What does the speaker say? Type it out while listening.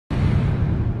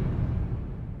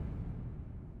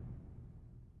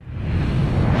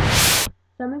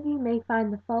Some of you may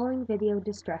find the following video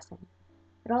distressing.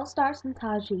 It all starts in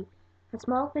Taiji, a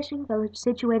small fishing village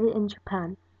situated in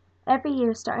Japan. Every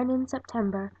year, starting in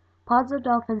September, pods of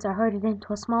dolphins are herded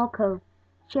into a small cove,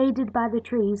 shaded by the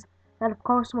trees that of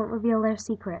course won't reveal their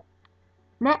secret.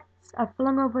 Nets are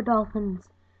flung over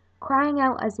dolphins, crying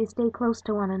out as they stay close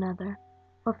to one another.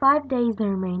 For 5 days they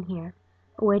remain here,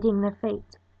 awaiting their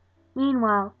fate.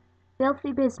 Meanwhile,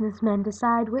 filthy businessmen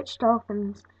decide which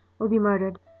dolphins will be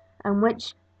murdered and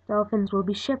which dolphins will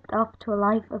be shipped off to a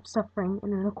life of suffering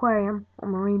in an aquarium or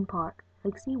marine park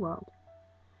like SeaWorld.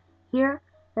 Here,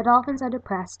 the dolphins are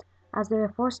depressed as they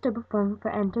are forced to perform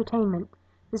for entertainment,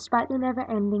 despite the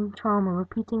never-ending trauma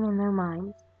repeating in their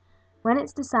minds. When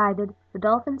it's decided, the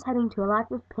dolphins heading to a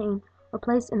life of pain are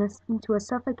placed into a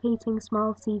suffocating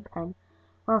small sea pen,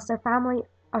 whilst their family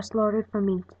are slaughtered for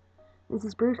meat. This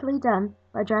is brutally done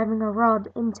by driving a rod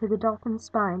into the dolphin's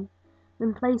spine,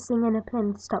 then placing in a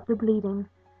pin to stop the bleeding.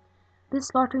 This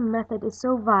slaughtering method is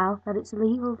so vile that it's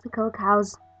illegal to kill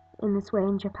cows in this way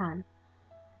in Japan.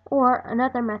 Or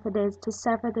another method is to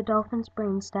sever the dolphin's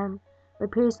brainstem by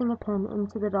piercing a pin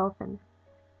into the dolphin.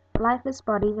 The lifeless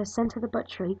bodies are sent to the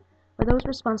butchery, where those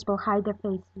responsible hide their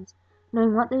faces,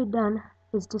 knowing what they've done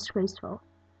is disgraceful.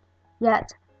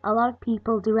 Yet, a lot of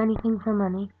people do anything for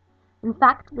money. In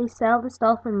fact, they sell this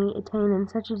dolphin meat attained in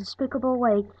such a despicable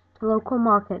way to local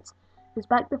markets,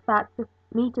 despite the fact that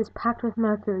meat is packed with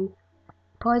mercury,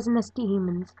 poisonous to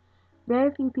humans.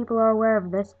 Very few people are aware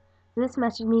of this, so this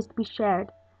message needs to be shared,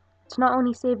 to not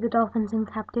only save the dolphins in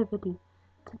captivity,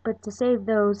 but to save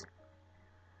those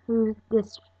who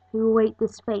await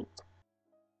this fate.